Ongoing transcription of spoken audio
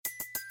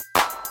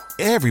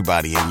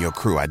Everybody in your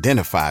crew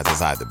identifies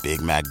as either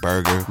Big Mac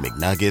Burger,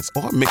 McNuggets,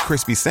 or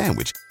McCrispy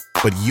Sandwich.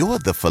 But you're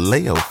the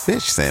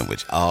Filet-O-Fish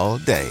Sandwich all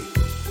day.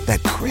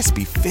 That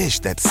crispy fish,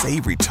 that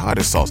savory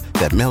tartar sauce,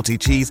 that melty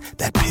cheese,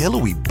 that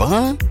pillowy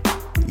bun.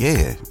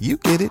 Yeah, you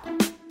get it.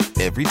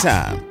 Every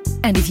time.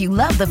 And if you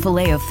love the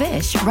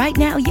Filet-O-Fish, right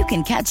now you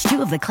can catch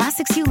two of the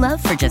classics you love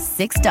for just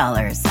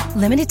 $6.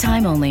 Limited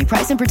time only.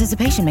 Price and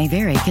participation may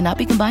vary. Cannot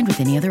be combined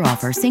with any other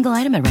offer. Single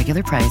item at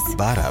regular price.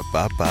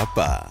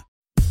 Ba-da-ba-ba-ba.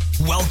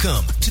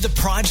 Welcome to the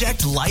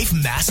Project Life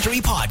Mastery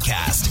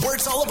Podcast, where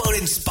it's all about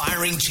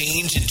inspiring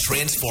change and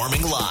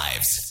transforming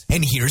lives.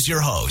 And here's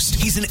your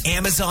host. He's an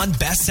Amazon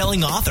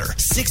best-selling author,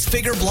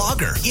 six-figure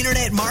blogger,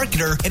 internet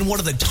marketer, and one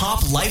of the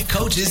top life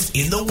coaches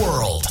in the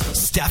world,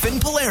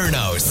 Stefan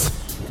Palernos.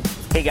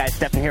 Hey guys,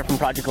 Stefan here from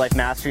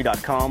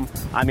ProjectLifeMastery.com.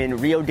 I'm in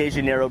Rio de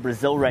Janeiro,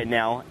 Brazil right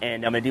now,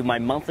 and I'm going to do my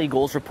monthly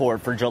goals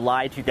report for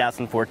July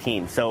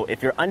 2014. So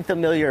if you're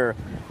unfamiliar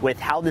with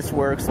how this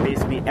works,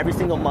 basically every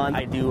single month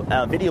I do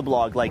a video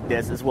blog like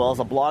this as well as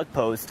a blog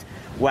post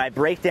where I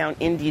break down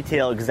in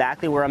detail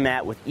exactly where I'm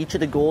at with each of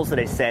the goals that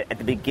I set at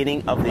the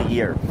beginning of the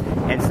year.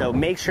 And so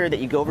make sure that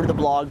you go over to the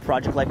blog,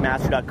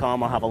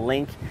 ProjectLifeMastery.com. I'll have a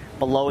link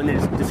below in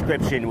the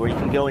description where you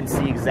can go and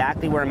see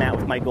exactly where I'm at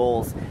with my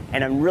goals.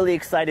 And I'm really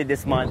excited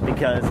this month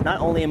because not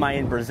only am I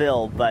in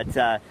Brazil, but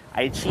I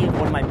achieved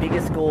one of my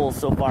biggest goals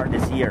so far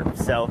this year.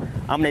 So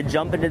I'm going to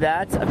jump into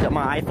that. I've got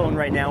my iPhone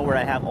right now where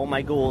I have all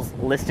my goals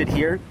listed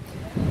here.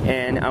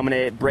 And I'm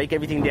going to break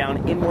everything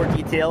down in more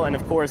detail. And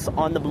of course,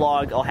 on the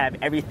blog, I'll have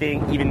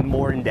everything even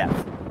more in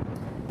depth.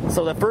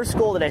 So the first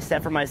goal that I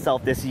set for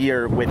myself this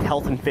year with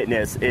health and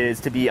fitness is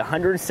to be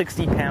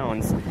 160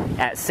 pounds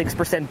at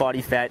 6%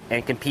 body fat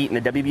and compete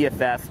in the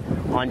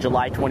WBFF on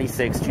July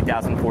 26,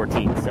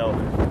 2014. So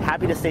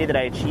happy to say that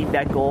I achieved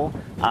that goal.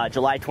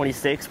 July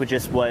 26, which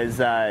just was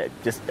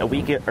just a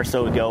week or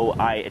so ago,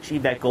 I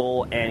achieved that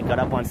goal and got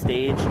up on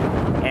stage,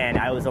 and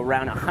I was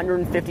around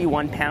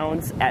 151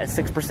 pounds at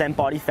 6%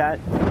 body fat.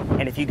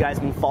 And if you guys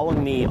have been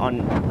following me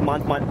on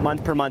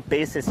month per month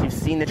basis, you've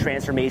seen the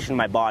transformation in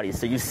my body.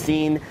 So you've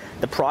seen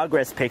the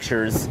progress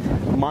pictures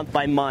month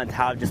by month,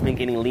 how I've just been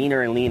getting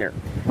leaner and leaner.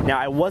 Now,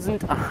 I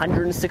wasn't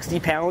 160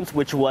 pounds,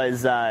 which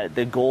was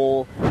the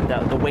goal,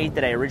 the weight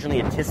that I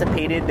originally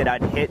anticipated that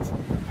I'd hit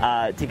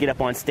to get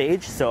up on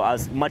stage. So I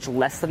was much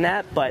less than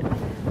that, but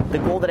the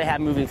goal that I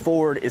have moving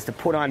forward is to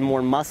put on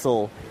more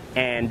muscle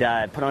and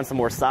put on some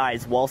more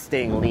size while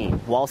staying lean,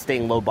 while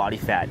staying low body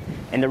fat.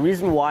 And the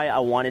reason why I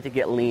wanted to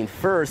get lean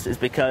first is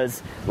because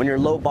when you're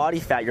low body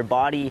fat, your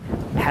body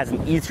has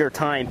an easier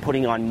time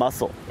putting on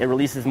muscle. It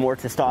releases more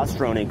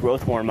testosterone and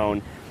growth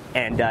hormone.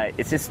 And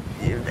it's just,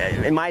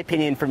 in my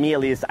opinion, for me at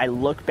least, I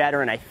look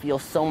better and I feel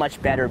so much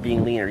better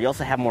being leaner. You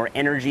also have more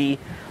energy.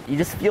 You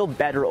just feel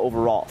better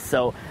overall.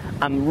 So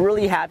I'm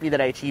really happy that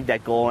I achieved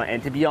that goal.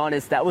 And to be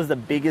honest, that was the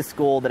biggest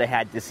goal that I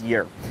had this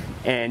year.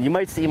 And you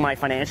might see my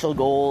financial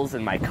goals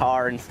and my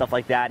car and stuff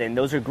like that. And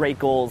those are great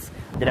goals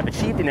that I've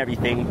achieved and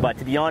everything. But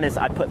to be honest,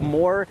 I put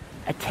more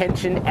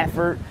attention,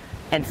 effort,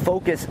 and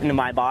focus into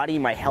my body,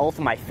 my health,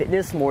 my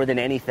fitness more than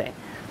anything.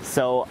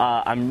 So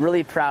I'm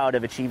really proud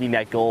of achieving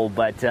that goal,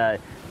 but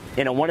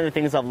one of the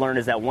things I've learned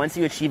is that once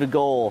you achieve a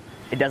goal,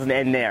 it doesn't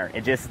end there.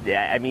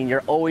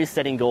 You're always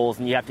setting goals,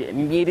 and you have to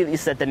immediately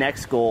set the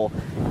next goal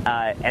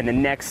and the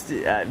next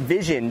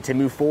vision to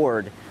move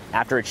forward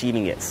after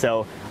achieving it.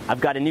 So I've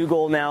got a new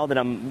goal now that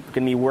I'm going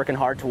to be working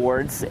hard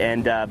towards,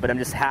 but I'm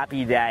just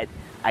happy that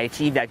I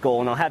achieved that goal,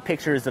 and I'll have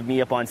pictures of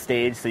me up on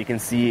stage so you can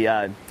see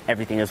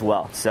everything as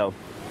well. So.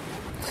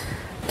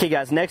 Okay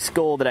guys, next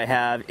goal that I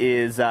have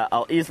is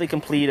I'll easily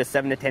complete a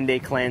 7 to 10 day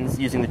cleanse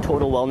using the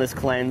Total Wellness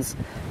Cleanse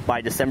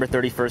by December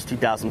 31st,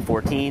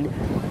 2014.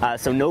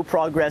 So no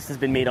progress has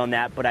been made on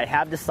that, but I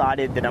have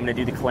decided that I'm going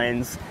to do the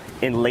cleanse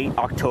in late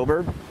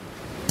October.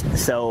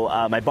 So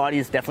my body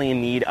is definitely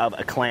in need of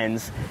a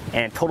cleanse,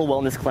 and Total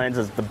Wellness Cleanse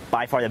is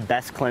by far the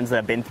best cleanse that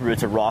I've been through.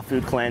 It's a raw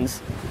food cleanse.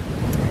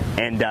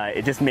 And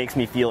it just makes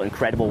me feel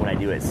incredible when I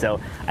do it. So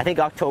I think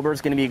October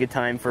is going to be a good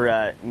time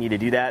for me to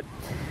do that.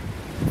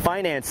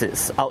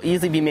 Finances. I'll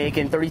easily be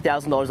making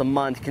 $30,000 a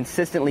month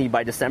consistently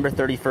by December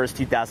 31st,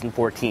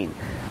 2014.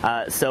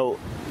 So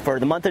for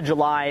the month of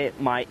July,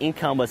 my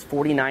income was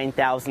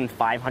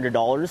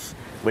 $49,500,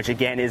 which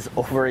again is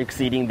over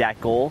exceeding that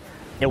goal.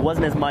 It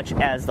wasn't as much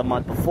as the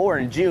month before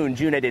in June.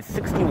 June I did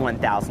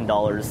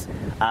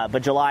 $61,000,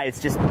 but July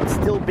it's just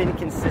still been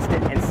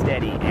consistent and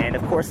steady. And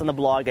of course on the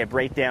blog I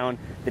break down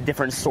the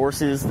different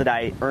sources that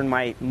I earn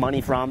my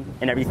money from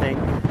and everything.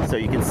 So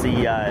you can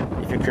see,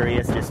 if you're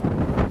curious, just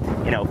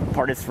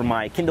part is from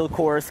my Kindle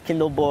course,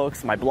 Kindle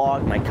books, my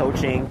blog, my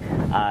coaching,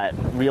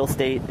 real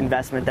estate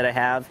investment that I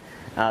have.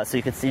 So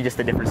you can see just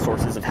the different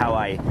sources of how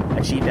I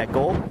achieved that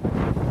goal.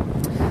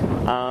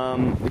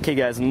 Okay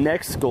guys,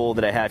 next goal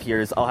that I have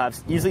here is I'll have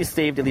easily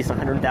saved at least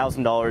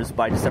 $100,000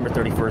 by December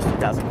 31st,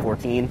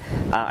 2014.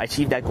 I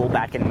achieved that goal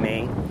back in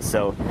May,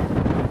 so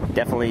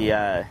definitely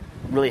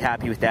really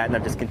happy with that, and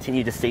I've just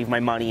continued to save my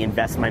money,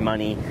 invest my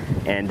money,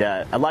 and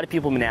a lot of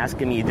people have been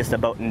asking me just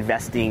about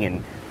investing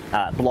and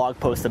blog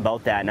posts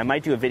about that. And I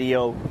might do a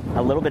video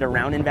a little bit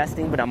around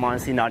investing, but I'm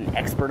honestly not an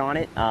expert on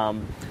it.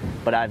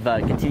 But I've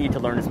continued to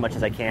learn as much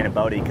as I can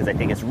about it because I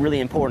think it's really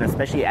important,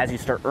 especially as you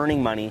start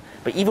earning money.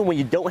 But even when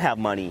you don't have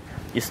money,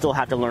 you still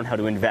have to learn how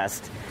to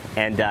invest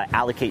and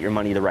allocate your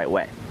money the right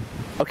way.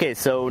 Okay,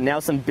 so now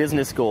some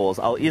business goals.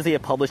 I'll easily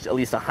have published at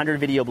least 100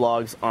 video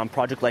blogs on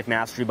Project Life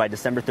Mastery by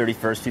December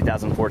 31st,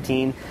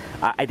 2014.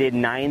 I did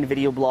 9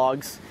 video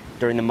blogs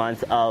during the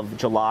month of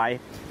July,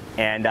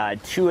 and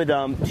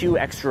 2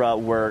 extra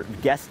were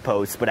guest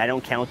posts, but I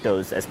don't count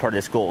those as part of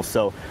this goal.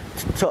 So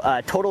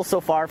total so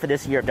far for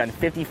this year, I've done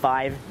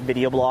 55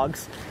 video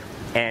blogs,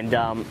 and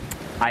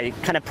I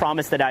kind of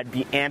promised that I'd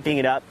be amping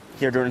it up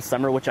here during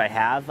summer, which I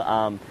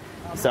have.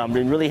 So I'm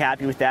really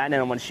happy with that, and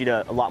I want to shoot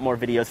a lot more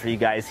videos for you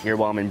guys here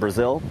while I'm in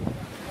Brazil.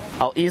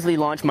 I'll easily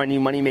launch my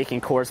new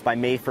money-making course by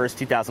May 1st,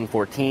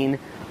 2014.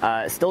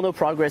 Still no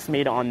progress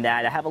made on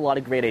that. I have a lot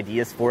of great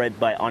ideas for it,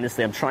 but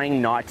honestly, I'm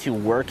trying not to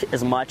work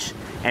as much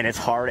and as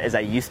hard as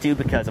I used to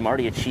because I'm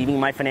already achieving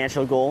my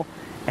financial goal,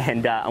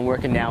 and I'm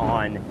working now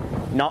on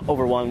not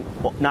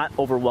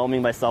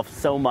overwhelming myself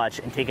so much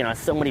and taking on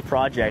so many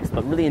projects,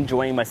 but really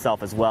enjoying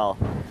myself as well,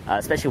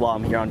 especially while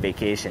I'm here on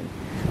vacation.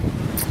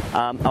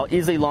 I'll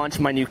easily launch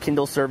my new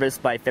Kindle service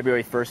by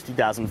February 1st,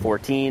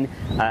 2014.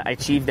 I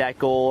achieved that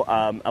goal.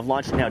 I've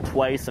launched it now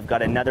twice. I've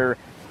got another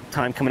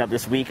time coming up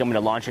this week. I'm going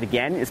to launch it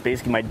again. It's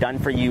basically my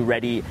done-for-you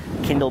ready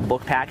Kindle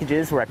book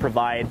packages where I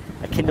provide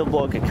a Kindle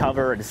book, a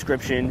cover, a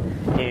description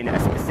in a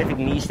specific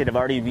niche that I've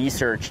already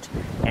researched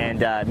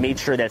and made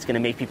sure that it's going to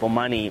make people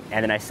money,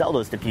 and then I sell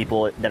those to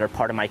people that are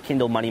part of my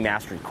Kindle Money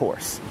Mastery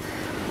course.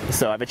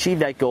 So I've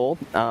achieved that goal.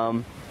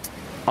 I'll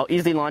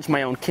easily launch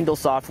my own Kindle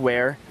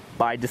software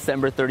by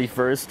December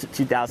 31st,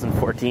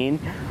 2014.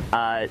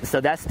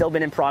 So that's still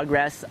been in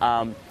progress.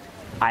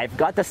 I've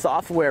got the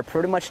software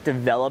pretty much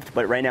developed,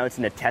 but right now it's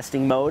in a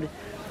testing mode,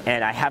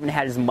 and I haven't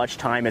had as much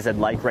time as I'd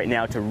like right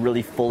now to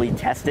really fully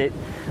test it,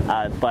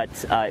 but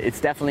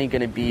it's definitely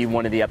going to be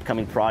one of the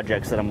upcoming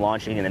projects that I'm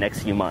launching in the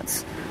next few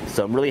months.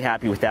 So I'm really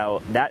happy with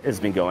how that has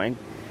been going.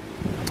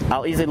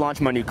 I'll easily launch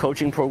my new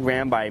coaching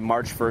program by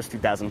March 1st,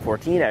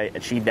 2014. I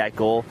achieved that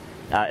goal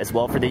as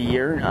well for the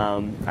year.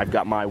 I've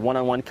got my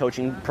one-on-one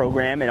coaching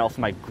program and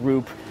also my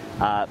group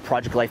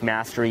Project Life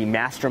Mastery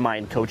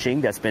Mastermind coaching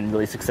that's been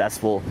really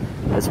successful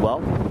as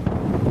well.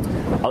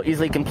 I'll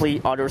easily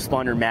complete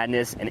Autoresponder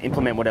Madness and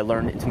implement what I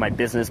learned into my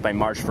business by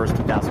March 1st,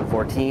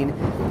 2014.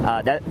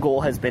 That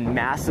goal has been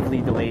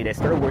massively delayed. I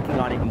started working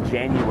on it in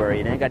January,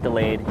 and then it got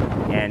delayed,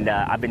 and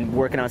I've been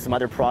working on some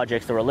other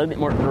projects that were a little bit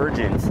more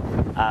urgent,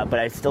 but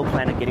I still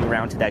plan on getting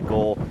around to that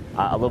goal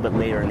a little bit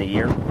later in the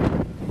year.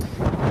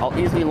 I'll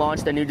easily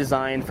launch the new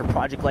design for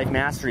Project Life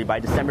Mastery by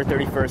December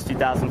 31st,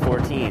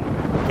 2014.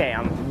 Okay,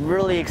 I'm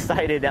really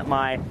excited that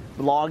my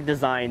blog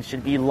design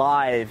should be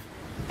live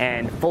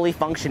and fully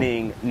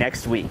functioning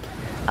next week.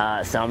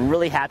 So I'm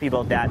really happy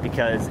about that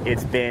because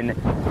it's been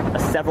a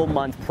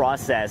several-month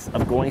process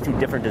of going through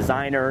different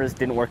designers.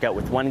 Didn't work out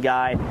with one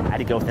guy, had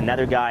to go with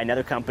another guy,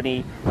 another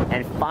company,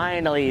 and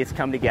finally it's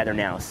come together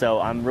now. So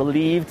I'm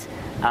relieved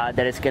that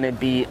it's going to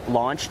be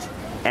launched.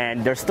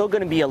 And there's still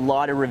going to be a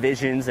lot of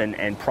revisions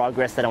and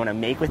progress that I want to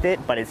make with it,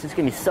 but it's just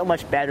going to be so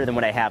much better than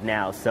what I have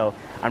now. So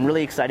I'm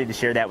really excited to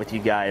share that with you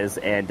guys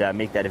and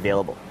make that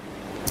available.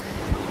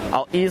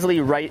 I'll easily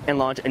write and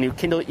launch a new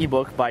Kindle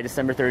ebook by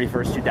December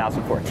 31st,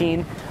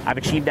 2014. I've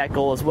achieved that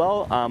goal as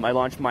well. I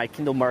launched my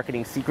Kindle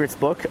Marketing Secrets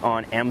book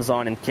on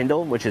Amazon and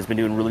Kindle, which has been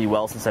doing really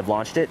well since I've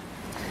launched it.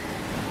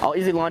 I'll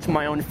easily launch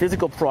my own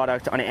physical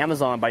product on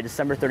Amazon by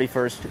December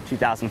 31st,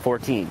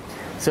 2014.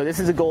 So this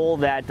is a goal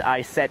that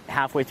I set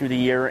halfway through the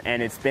year,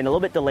 and it's been a little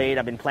bit delayed.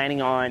 I've been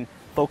planning on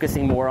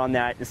focusing more on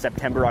that in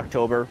September,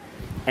 October.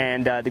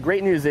 And the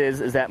great news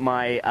is that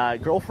my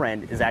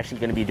girlfriend is actually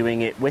going to be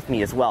doing it with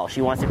me as well.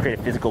 She wants to create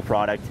a physical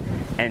product,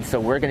 and so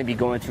we're going to be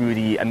going through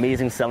the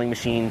Amazing Selling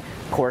Machine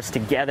course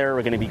together.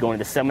 We're going to be going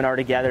to the seminar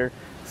together.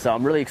 So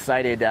I'm really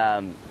excited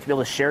to be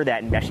able to share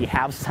that and actually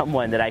have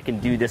someone that I can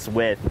do this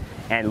with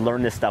and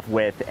learn this stuff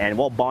with, and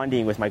while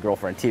bonding with my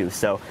girlfriend too.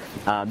 So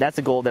that's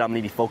a goal that I'm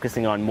going to be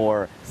focusing on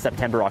more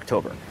September,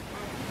 October.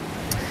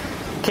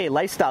 Okay,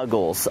 lifestyle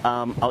goals.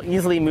 I'll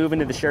easily move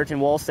into the Sheraton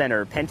Wall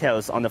Center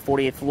penthouse on the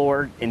 48th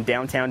floor in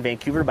downtown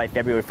Vancouver by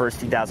February 1st,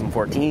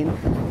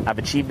 2014. I've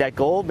achieved that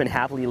goal, been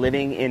happily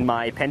living in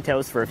my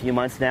penthouse for a few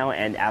months now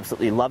and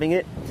absolutely loving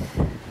it.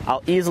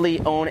 I'll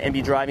easily own and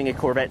be driving a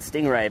Corvette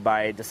Stingray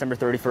by December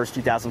 31st,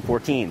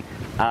 2014.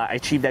 I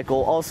achieved that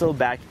goal also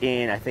back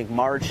in, I think,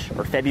 March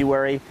or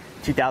February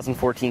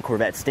 2014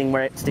 Corvette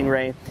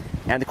Stingray.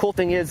 And the cool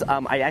thing is,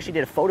 I actually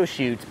did a photo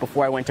shoot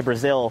before I went to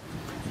Brazil.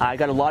 I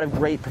got a lot of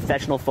great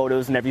professional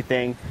photos and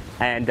everything,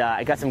 and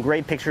I got some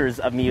great pictures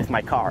of me with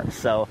my car.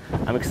 So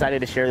I'm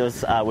excited to share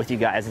those with you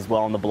guys as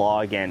well on the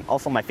blog and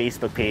also on my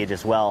Facebook page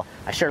as well.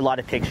 I share a lot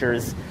of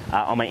pictures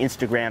on my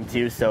Instagram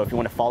too, so if you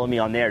want to follow me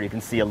on there, you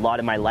can see a lot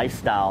of my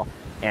lifestyle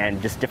and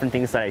just different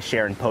things that I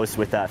share and post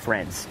with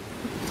friends.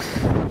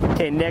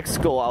 Okay, next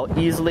goal. I'll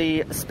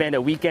easily spend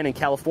a weekend in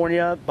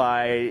California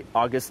by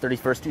August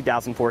 31st,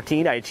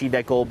 2014. I achieved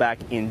that goal back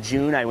in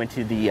June. I went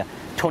to the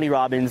Tony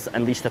Robbins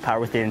Unleash the Power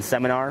Within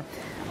seminar.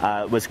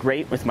 It was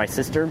great with my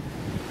sister.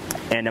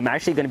 And I'm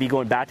actually going to be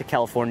going back to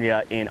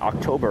California in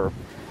October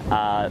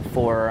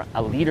for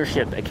a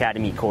Leadership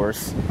Academy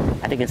course,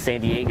 I think in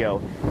San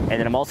Diego. And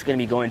then I'm also going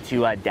to be going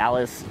to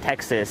Dallas,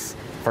 Texas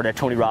for the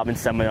Tony Robbins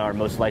seminar,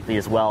 most likely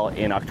as well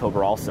in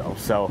October also.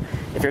 So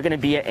if you're going to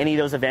be at any of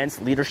those events,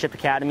 Leadership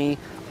Academy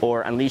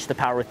or Unleash the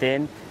Power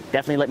Within,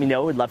 definitely let me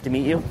know. We'd love to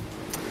meet you.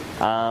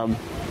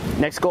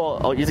 Next goal,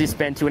 I'll usually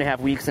spend 2.5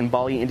 weeks in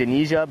Bali,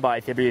 Indonesia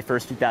by February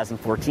 1st,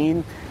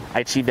 2014. I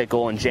achieved that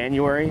goal in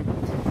January.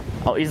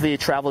 I'll easily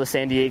travel to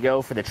San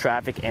Diego for the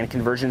Traffic and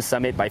Conversion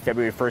Summit by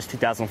February 1st,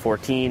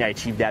 2014. I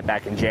achieved that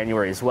back in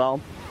January as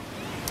well.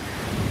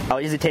 I'll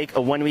easily take a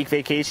 1-week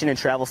vacation and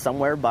travel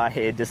somewhere by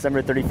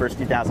December 31st,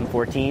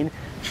 2014.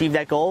 Achieved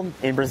that goal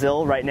in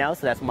Brazil right now,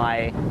 so that's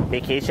my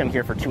vacation. I'm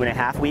here for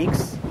 2.5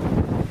 weeks.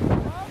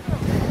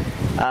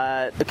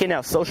 Okay,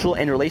 now social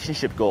and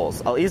relationship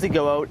goals. I'll easily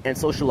go out and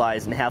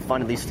socialize and have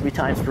fun at least 3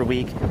 times per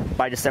week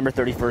by December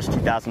 31st,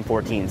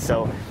 2014.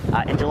 So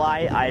in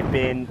July, I've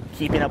been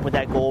keeping up with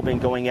that goal, been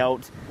going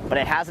out, but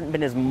it hasn't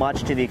been as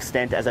much to the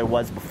extent as I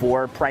was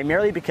before,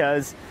 primarily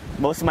because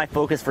most of my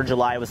focus for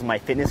July was my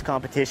fitness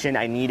competition.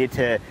 I needed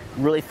to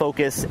really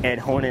focus and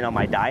hone in on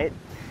my diet.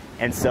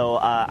 And so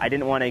I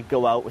didn't want to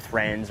go out with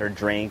friends or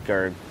drink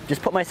or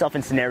just put myself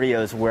in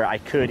scenarios where I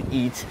could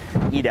eat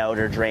out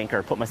or drink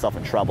or put myself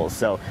in trouble.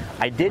 So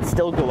I did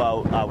still go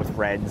out with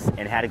friends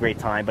and had a great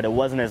time, but it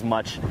wasn't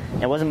much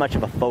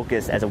of a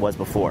focus as it was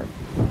before.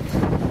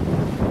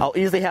 I'll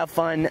easily have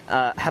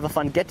a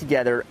fun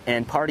get-together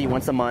and party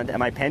once a month at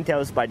my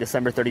penthouse by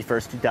December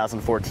 31st,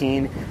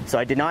 2014. So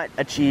I did not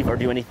achieve or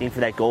do anything for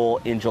that goal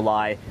in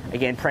July.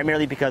 Again,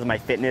 primarily because of my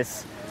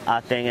fitness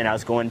thing, and I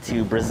was going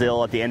to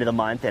Brazil at the end of the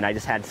month, and I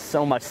just had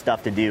so much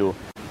stuff to do.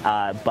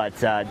 But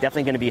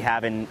definitely going to be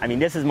having,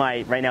 this is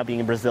right now being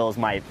in Brazil is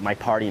my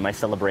party, my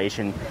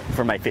celebration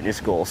for my fitness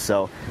goals.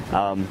 So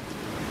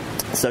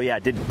yeah,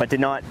 did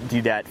not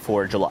do that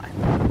for July.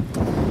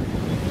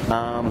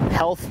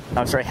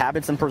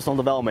 Habits and personal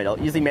development.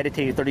 I'll easily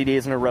meditate 30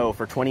 days in a row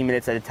for 20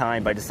 minutes at a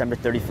time by December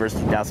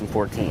 31st,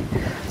 2014.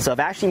 So I've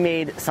actually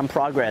made some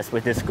progress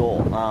with this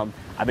goal.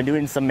 I've been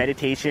doing some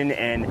meditation,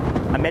 and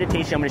a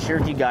meditation I'm going to share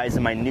with you guys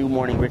in my new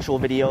morning ritual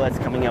video that's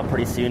coming out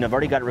pretty soon. I've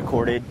already got it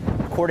recorded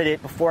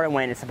it before I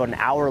went. It's about an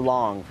hour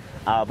long,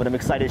 but I'm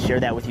excited to share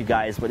that with you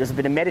guys. But there's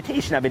been a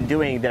meditation I've been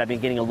doing that I've been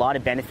getting a lot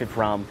of benefit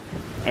from,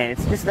 and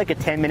it's just like a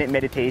 10-minute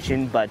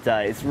meditation, but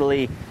it's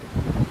really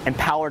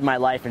empowered my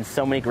life in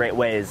so many great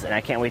ways, and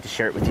I can't wait to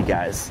share it with you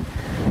guys.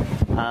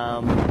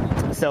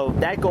 So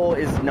that goal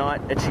is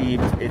not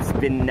achieved. It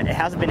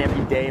hasn't been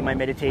every day my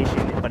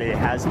meditation, but it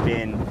has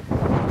been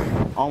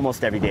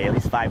almost every day, at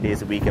least 5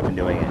 days a week I've been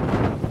doing it.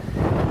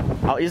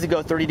 I'll easily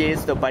go 30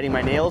 days without biting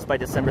my nails by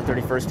December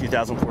 31st,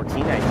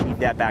 2014. I achieved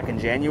that back in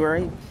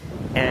January.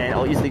 And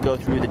I'll easily go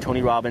through the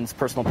Tony Robbins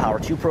Personal Power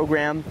 2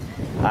 program.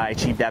 I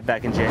achieved that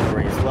back in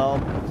January as well.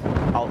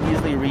 I'll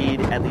easily read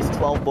at least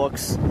 12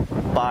 books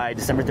by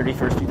December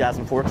 31st,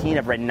 2014.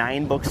 I've read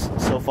 9 books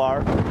so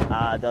far.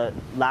 The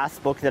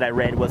last book that I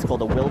read was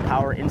called The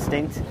Willpower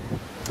Instinct.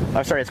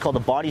 It's called The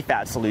Body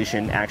Fat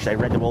Solution. Actually, I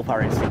read The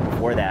Willpower Instinct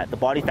before that. The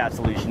Body Fat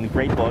Solution,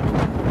 great book.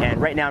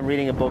 And right now I'm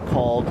reading a book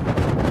called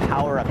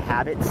Power of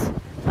Habits,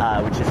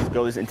 which just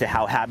goes into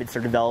how habits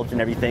are developed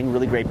and everything.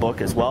 Really great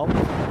book as well.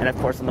 And of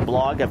course on the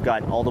blog, I've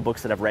got all the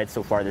books that I've read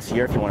so far this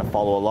year if you want to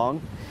follow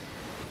along.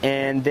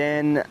 And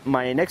then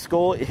my next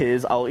goal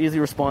is I'll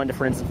easily respond to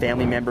friends and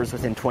family members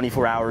within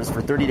 24 hours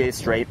for 30 days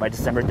straight by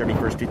December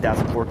 31st,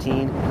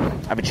 2014.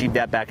 I've achieved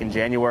that back in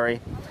January.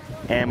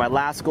 And my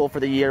last goal for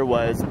the year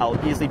was I'll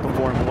easily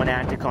perform 1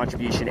 active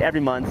contribution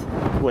every month,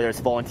 whether it's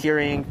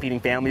volunteering, feeding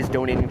families,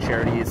 donating to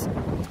charities,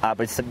 by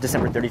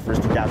December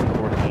 31st,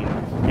 2014.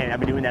 And I've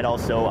been doing that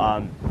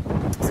also.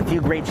 There's a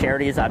few great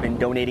charities I've been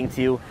donating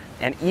to,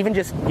 and even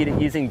just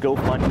using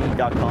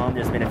GoFundMe.com.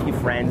 There's been a few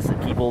friends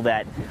and people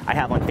that I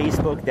have on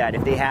Facebook that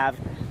if they have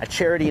a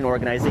charity, an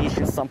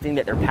organization, something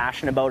that they're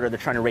passionate about or they're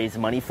trying to raise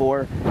money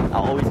for,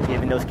 I'll always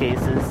give in those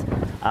cases.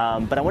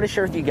 But I want to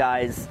share with you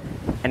guys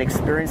an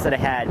experience that I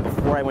had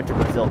before I went to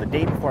Brazil, the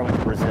day before I went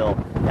to Brazil.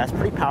 That's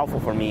pretty powerful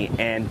for me,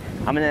 and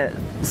I'm going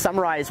to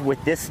summarize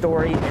with this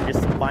story and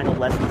just some final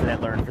lessons that I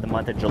learned for the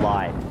month of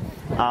July.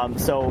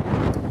 So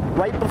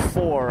right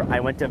before I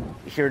went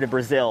here to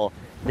Brazil,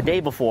 the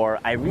day before,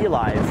 I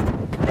realized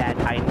that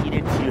I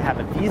needed to have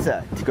a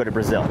visa to go to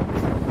Brazil.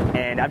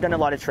 And I've done a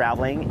lot of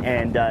traveling,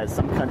 and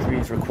some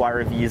countries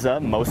require a visa,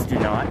 most do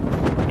not.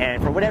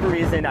 And for whatever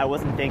reason, I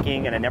wasn't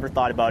thinking, and I never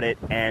thought about it.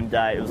 And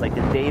it was like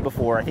the day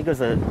before, I think it was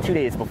 2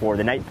 days before,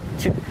 2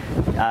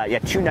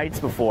 nights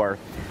before,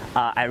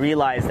 I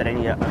realized that I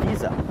need a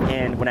visa.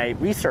 And when I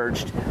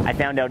researched, I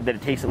found out that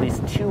it takes at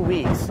least 2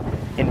 weeks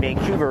in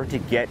Vancouver to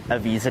get a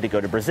visa to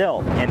go to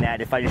Brazil, and that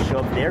if I just show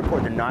up at the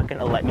airport, they're not going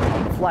to let me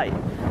on the flight.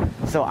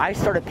 So I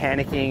started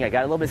panicking. I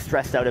got a little bit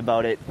stressed out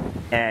about it,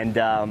 and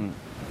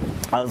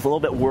I was a little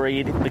bit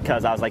worried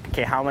because I was like,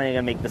 okay, how am I going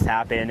to make this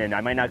happen? And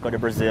I might not go to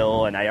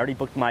Brazil, and I already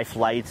booked my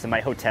flights and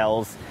my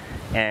hotels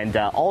and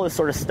all this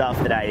sort of stuff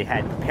that I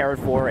had prepared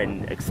for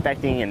and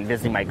expecting, and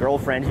visiting my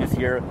girlfriend who's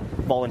here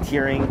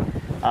volunteering.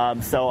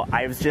 So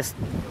I was just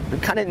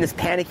kind of in this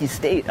panicky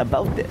state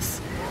about this.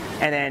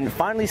 And then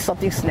finally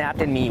something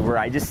snapped in me where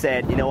I just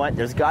said, you know what,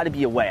 there's got to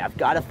be a way. I've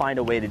got to find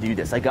a way to do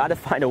this. I got to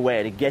find a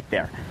way to get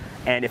there.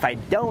 And if I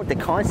don't, the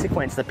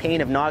consequence, the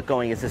pain of not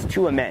going is just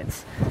too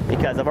immense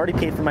because I've already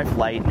paid for my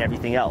flight and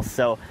everything else.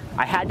 So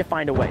I had to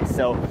find a way.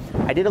 So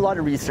I did a lot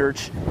of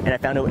research, and I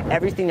found out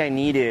everything I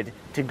needed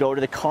to go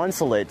to the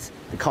consulate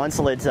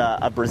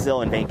of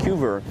Brazil in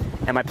Vancouver.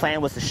 And my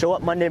plan was to show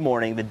up Monday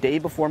morning, the day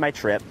before my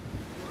trip,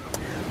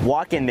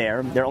 walk in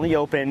there. They're only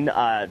open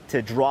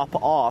to drop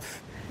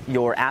off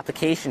your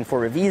application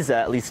for a visa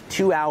at least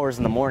 2 hours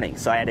in the morning.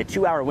 So I had a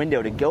 2-hour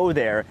window to go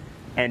there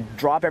and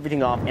drop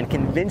everything off and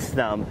convince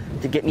them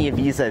to get me a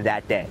visa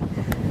that day.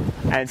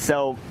 And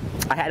so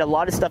I had a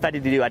lot of stuff I had to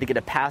do. I had to get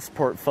a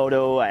passport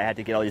photo. I had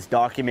to get all these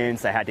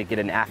documents. I had to get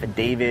an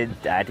affidavit.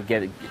 I had to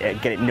get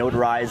it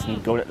notarized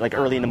and go like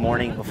early in the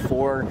morning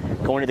before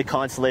going to the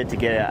consulate to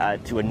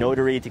get to a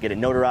notary to get it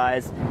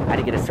notarized. I had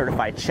to get a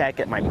certified check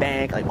at my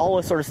bank, like all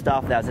this sort of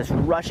stuff that I was just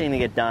rushing to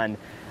get done.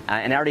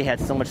 And I already had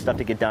so much stuff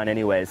to get done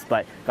anyways,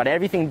 but got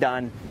everything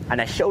done,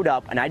 and I showed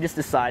up, and I just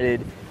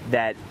decided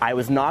that I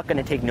was not going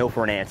to take no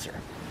for an answer.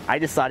 I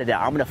decided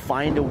that I'm going to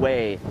find a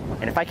way,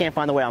 and if I can't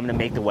find the way, I'm going to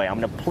make the way. I'm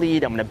going to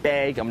plead, I'm going to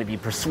beg, I'm going to be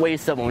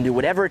persuasive, I'm going to do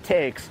whatever it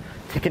takes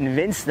to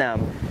convince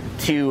them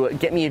to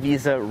get me a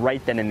visa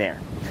right then and there.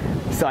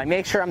 So I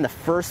make sure I'm the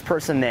first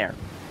person there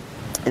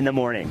in the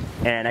morning,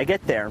 and I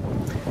get there,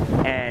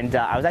 and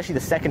I was actually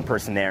the second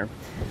person there,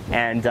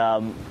 and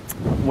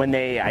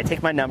I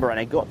take my number and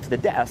I go up to the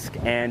desk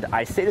and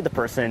I say to the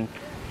person,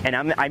 and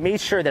I made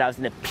sure that I was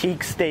in a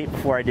peak state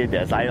before I did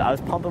this. I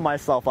was pumping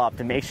myself up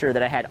to make sure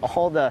that I had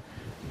all the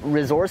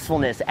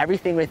resourcefulness,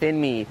 everything within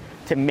me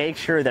to make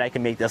sure that I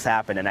can make this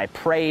happen. And I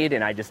prayed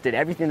and I just did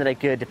everything that I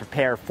could to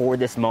prepare for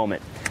this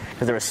moment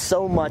because there was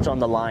so much on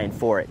the line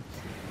for it.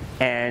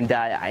 And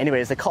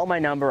anyways, I call my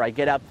number, I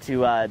get up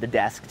to the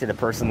desk, to the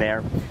person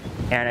there,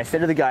 and I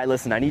said to the guy,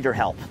 listen, I need your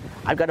help.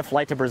 I've got a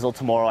flight to Brazil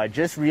tomorrow. I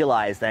just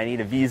realized that I need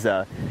a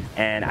visa,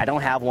 and I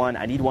don't have one.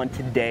 I need one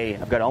today.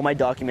 I've got all my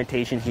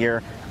documentation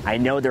here. I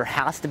know there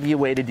has to be a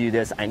way to do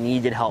this. I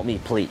need you to help me,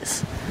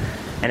 please.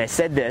 And I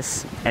said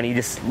this, and he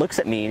just looks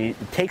at me, and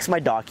he takes my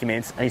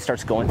documents, and he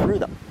starts going through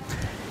them.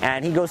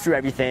 And he goes through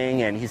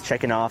everything, and he's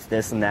checking off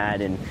this and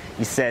that, and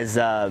he says,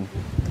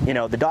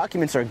 the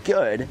documents are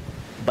good,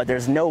 but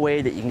there's no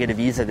way that you can get a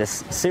visa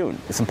this soon.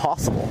 It's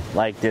impossible.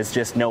 Like, there's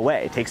just no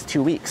way. It takes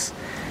 2 weeks.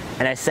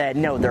 And I said,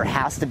 no, there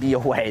has to be a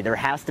way. There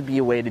has to be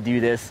a way to do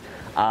this.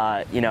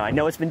 I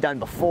know it's been done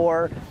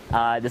before.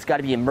 There's got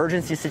to be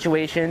emergency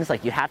situations.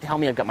 Like, you have to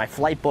help me. I've got my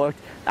flight booked.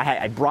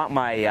 I brought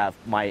my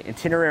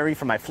itinerary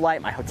for my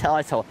flight, my hotel.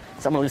 I told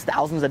someone to lose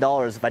thousands of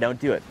dollars if I don't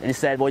do it. And he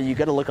said, well, you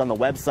got to look on the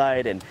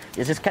website. And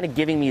it's just kind of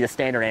giving me the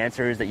standard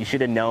answers that you should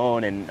have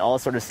known and all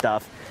sort of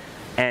stuff.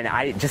 And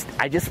I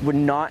just would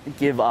not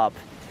give up.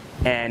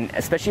 And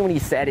especially when he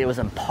said it was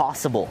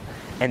impossible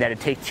and that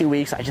it'd take 2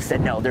 weeks, I just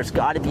said, no, there's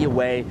got to be a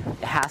way.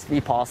 It has to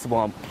be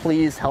possible. And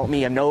please help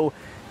me. I know,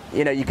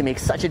 you can make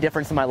such a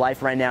difference in my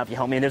life right now if you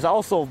help me. And there's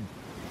also,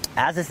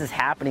 as this is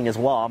happening as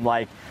well, I'm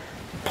like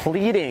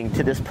pleading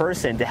to this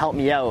person to help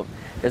me out.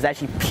 There's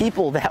actually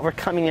people that were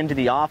coming into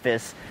the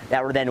office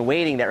that were then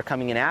waiting, that were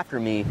coming in after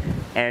me.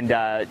 And,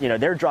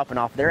 they're dropping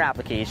off their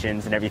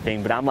applications and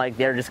everything. But I'm like,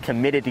 they're just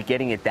committed to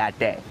getting it that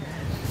day.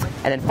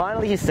 And then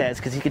finally he says,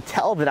 because he could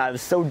tell that I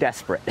was so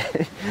desperate,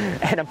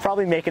 and I'm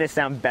probably making it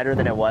sound better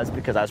than it was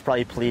because I was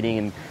probably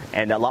pleading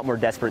and a lot more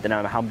desperate than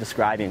how I'm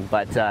describing,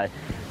 but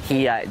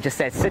he just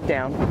said, sit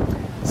down.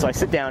 So I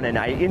sit down, and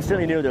I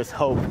instantly knew there was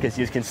hope because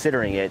he was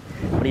considering it.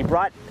 But he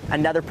brought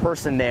another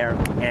person there,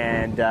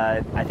 and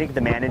I think the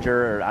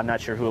manager, or I'm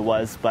not sure who it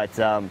was, but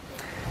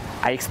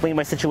I explained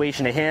my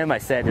situation to him. I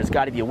said, there's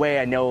got to be a way.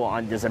 I know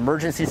there's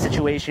emergency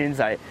situations.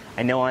 I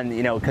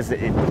know because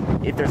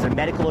if there's a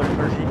medical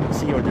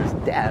emergency or there's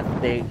death,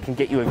 they can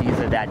get you a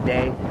visa that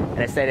day. And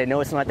I said, I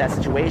know it's not that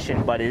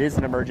situation, but it is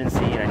an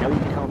emergency, and I know you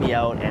can help me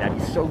out, and I'd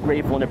be so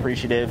grateful and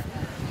appreciative.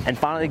 And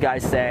finally, the guy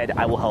said,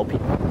 I will help you.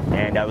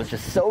 And I was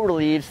just so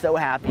relieved, so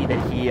happy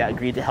that he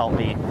agreed to help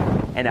me.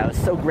 And I was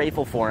so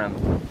grateful for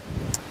him.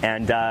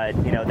 And, that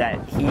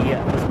he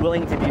was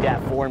willing to do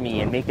that for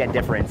me and make that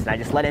difference. And I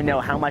just let him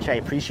know how much I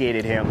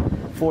appreciated him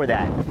for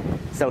that.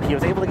 So he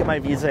was able to get my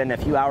visa in a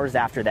few hours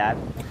after that.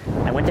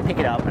 I went to pick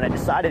it up, and I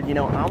decided,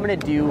 I'm going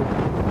to do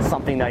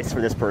something nice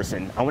for this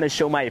person. I want to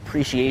show my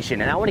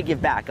appreciation, and I want to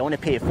give back. I want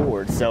to pay it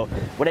forward. So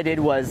what I did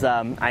was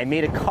I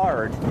made a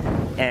card,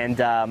 and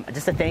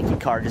just a thank you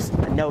card, just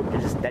a note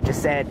that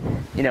just said,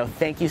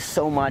 thank you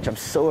so much. I'm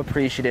so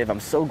appreciative. I'm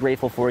so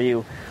grateful for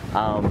you.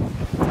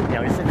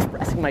 Just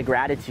expressing my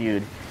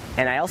gratitude.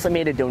 And I also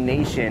made a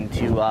donation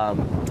to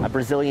a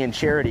Brazilian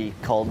charity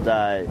called,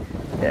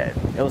 it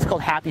was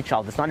called Happy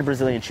Child. It's not a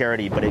Brazilian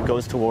charity, but it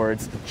goes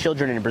towards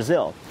children in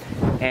Brazil.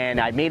 And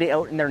I made it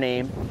out in their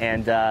name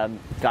and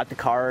got the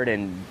card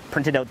and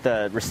printed out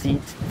the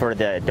receipt for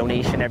the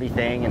donation and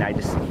everything. And I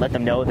just let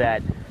them know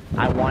that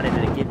I wanted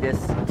to give this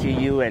to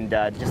you and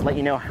just let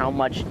you know how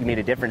much you made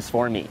a difference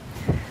for me.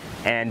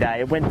 And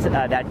I went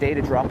that day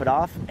to drop it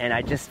off, and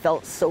I just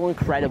felt so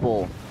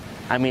incredible.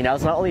 I mean, I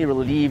was not only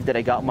relieved that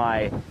I got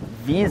my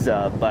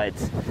visa, but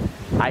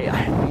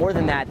more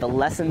than that, the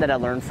lesson that I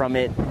learned from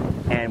it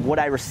and what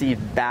I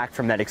received back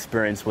from that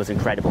experience was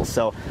incredible.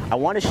 So I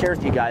want to share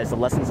with you guys the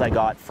lessons I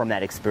got from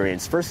that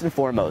experience. First and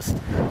foremost,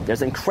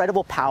 there's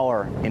incredible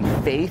power in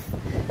faith,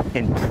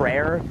 in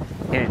prayer,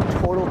 and in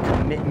total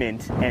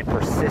commitment and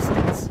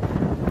persistence.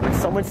 When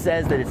someone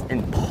says that it's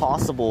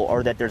impossible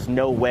or that there's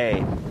no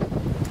way,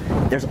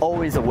 there's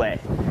always a way.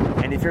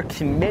 And if you're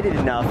committed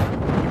enough,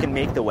 you can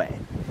make the way.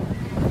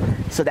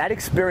 So that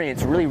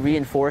experience really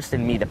reinforced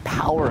in me the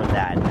power of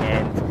that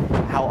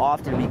and how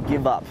often we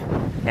give up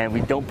and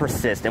we don't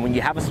persist. And when you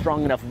have a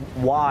strong enough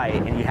why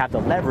and you have the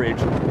leverage,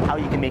 how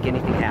you can make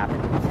anything happen.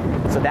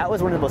 So that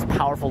was one of the most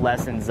powerful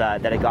lessons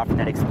that I got from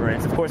that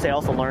experience. Of course, I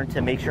also learned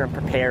to make sure I'm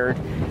prepared,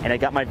 and I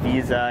got my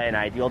visa and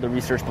I do all the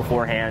research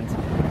beforehand.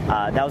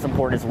 That was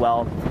important as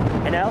well.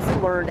 And I also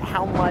learned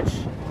how much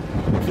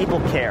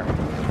people care.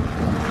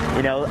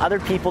 You know,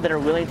 other people that are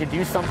willing to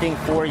do something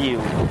for you.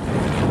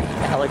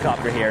 A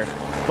helicopter here.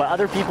 But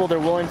other people that are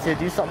willing to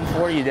do something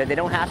for you that they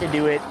don't have to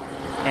do it,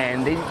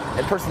 and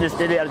the person just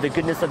did it out of the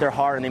goodness of their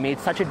heart, and they made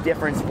such a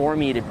difference for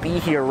me to be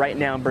here right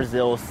now in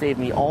Brazil, saved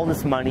me all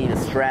this money, the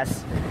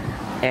stress,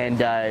 and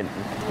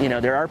you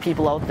know, there are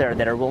people out there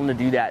that are willing to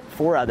do that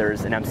for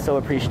others, and I'm so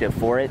appreciative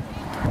for it.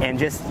 And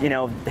just, you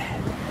know,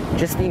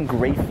 just being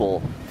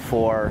grateful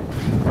for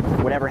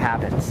whatever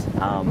happens.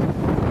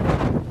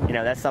 You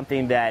know, that's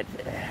something that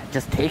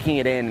just taking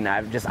it in,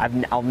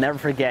 I'll never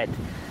forget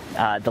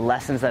the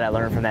lessons that I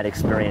learned from that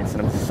experience,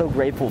 and I'm so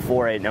grateful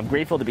for it, and I'm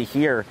grateful to be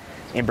here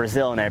in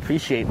Brazil, and I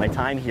appreciate my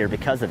time here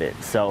because of it.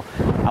 So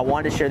I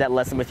wanted to share that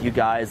lesson with you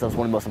guys. That was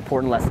one of the most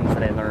important lessons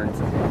that I learned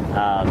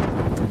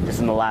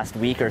just in the last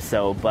week or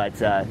so. But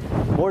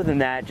more than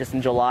that, just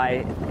in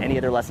July, any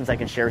other lessons I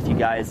can share with you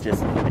guys,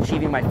 just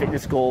achieving my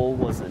fitness goal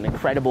was an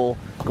incredible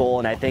goal,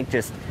 and I think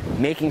just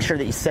making sure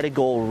that you set a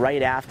goal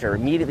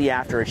immediately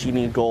after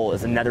achieving a goal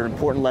is another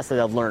important lesson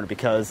that I've learned,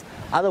 because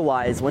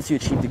otherwise, once you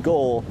achieve the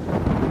goal,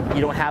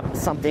 you don't have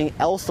something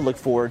else to look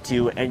forward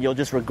to, and you'll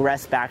just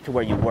regress back to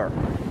where you were.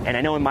 And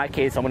I know in my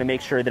case, I want to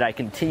make sure that I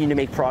continue to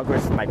make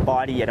progress with my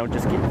body. I don't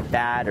just get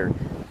fat or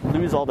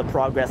lose all the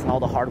progress and all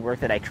the hard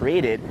work that I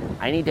created.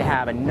 I need to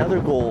have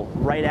another goal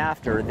right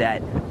after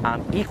that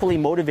I'm equally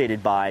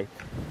motivated by,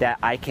 that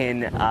I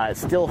can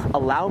still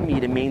allow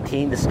me to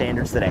maintain the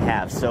standards that I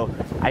have. So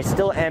I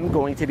still am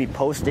going to be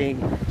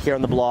posting here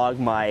on the blog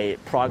my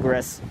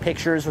progress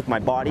pictures with my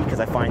body, because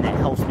I find that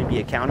helps me be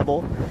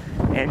accountable,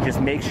 and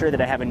just make sure that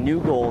I have a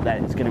new goal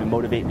that is going to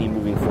motivate me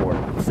moving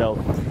forward. So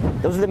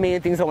those are the main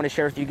things I want to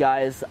share with you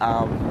guys.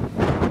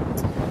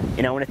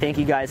 You know, I want to thank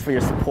you guys for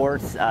your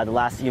support the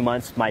last few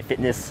months, my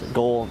fitness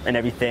goal and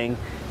everything.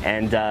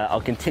 And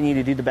I'll continue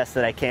to do the best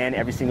that I can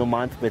every single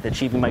month with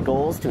achieving my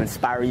goals to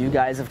inspire you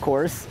guys, of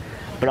course,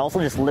 but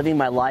also just living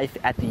my life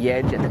at the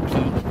edge, at the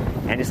peak,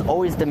 and just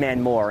always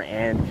demand more.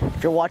 And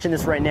if you're watching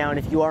this right now, and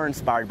if you are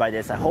inspired by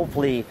this,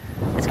 hopefully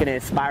it's going to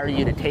inspire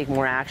you to take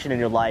more action in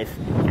your life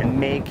and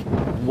make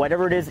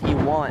whatever it is that you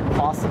want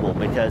possible,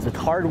 because with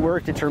hard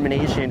work,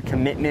 determination,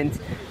 commitment,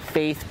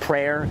 faith,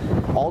 prayer,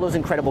 all those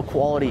incredible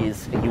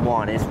qualities that you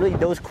want. And it's really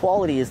those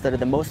qualities that are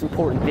the most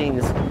important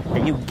things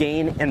that you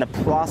gain in the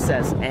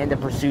process and the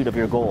pursuit of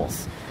your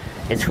goals.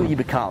 It's who you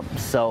become.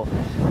 So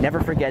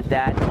never forget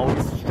that.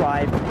 Always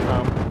strive to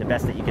become the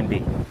best that you can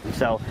be.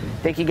 So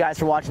thank you guys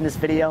for watching this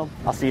video.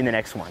 I'll see you in the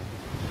next one.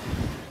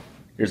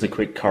 Here's a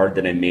quick card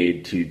that I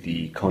made to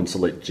the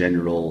Consulate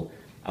General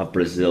of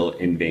Brazil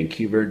in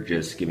Vancouver,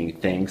 just giving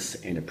thanks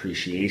and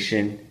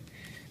appreciation.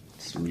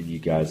 Let's read you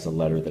guys the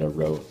letter that I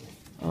wrote.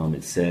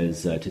 It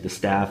says, to the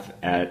staff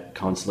at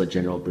Consulate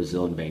General of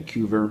Brazil in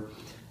Vancouver,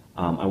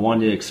 I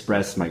wanted to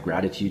express my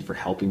gratitude for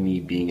helping me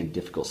being in a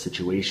difficult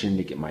situation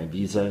to get my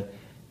visa.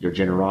 Your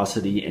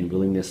generosity and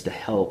willingness to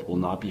help will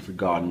not be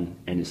forgotten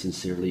and is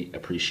sincerely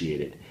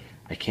appreciated.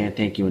 I can't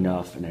thank you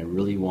enough, and I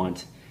really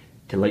want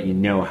to let you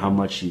know how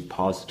much you've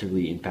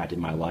positively impacted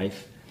my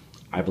life.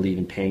 I believe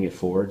in paying it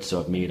forward, so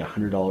I've made a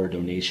 $100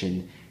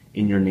 donation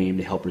in your name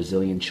to help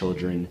Brazilian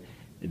children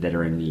that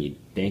are in need.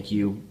 Thank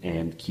you,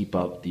 and keep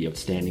up the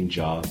outstanding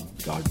job.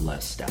 God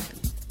bless,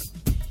 Stephanie.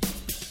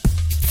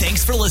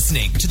 Thanks for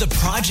listening to the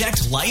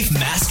Project Life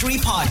Mastery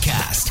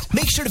Podcast.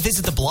 Make sure to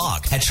visit the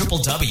blog at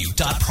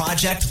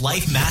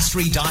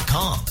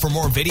www.projectlifemastery.com for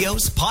more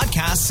videos,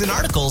 podcasts, and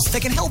articles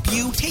that can help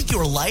you take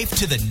your life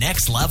to the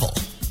next level.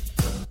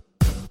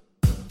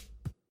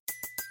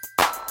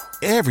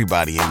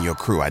 Everybody in your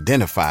crew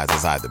identifies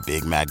as either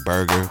Big Mac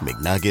Burger,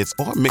 McNuggets,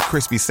 or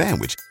McCrispy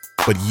Sandwich.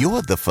 But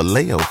you're the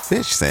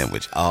Filet-O-Fish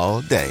Sandwich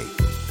all day.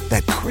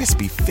 That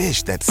crispy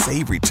fish, that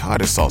savory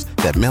tartar sauce,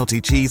 that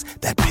melty cheese,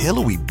 that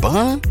pillowy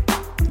bun.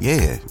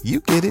 Yeah,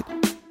 you get it.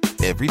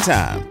 Every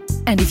time.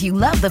 And if you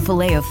love the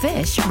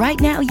Filet-O-Fish, right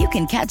now you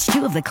can catch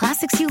 2 of the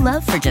classics you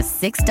love for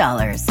just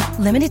 $6.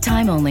 Limited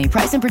time only.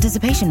 Price and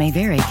participation may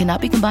vary.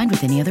 Cannot be combined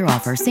with any other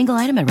offer. Single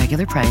item at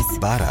regular price.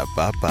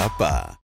 Ba-da-ba-ba-ba.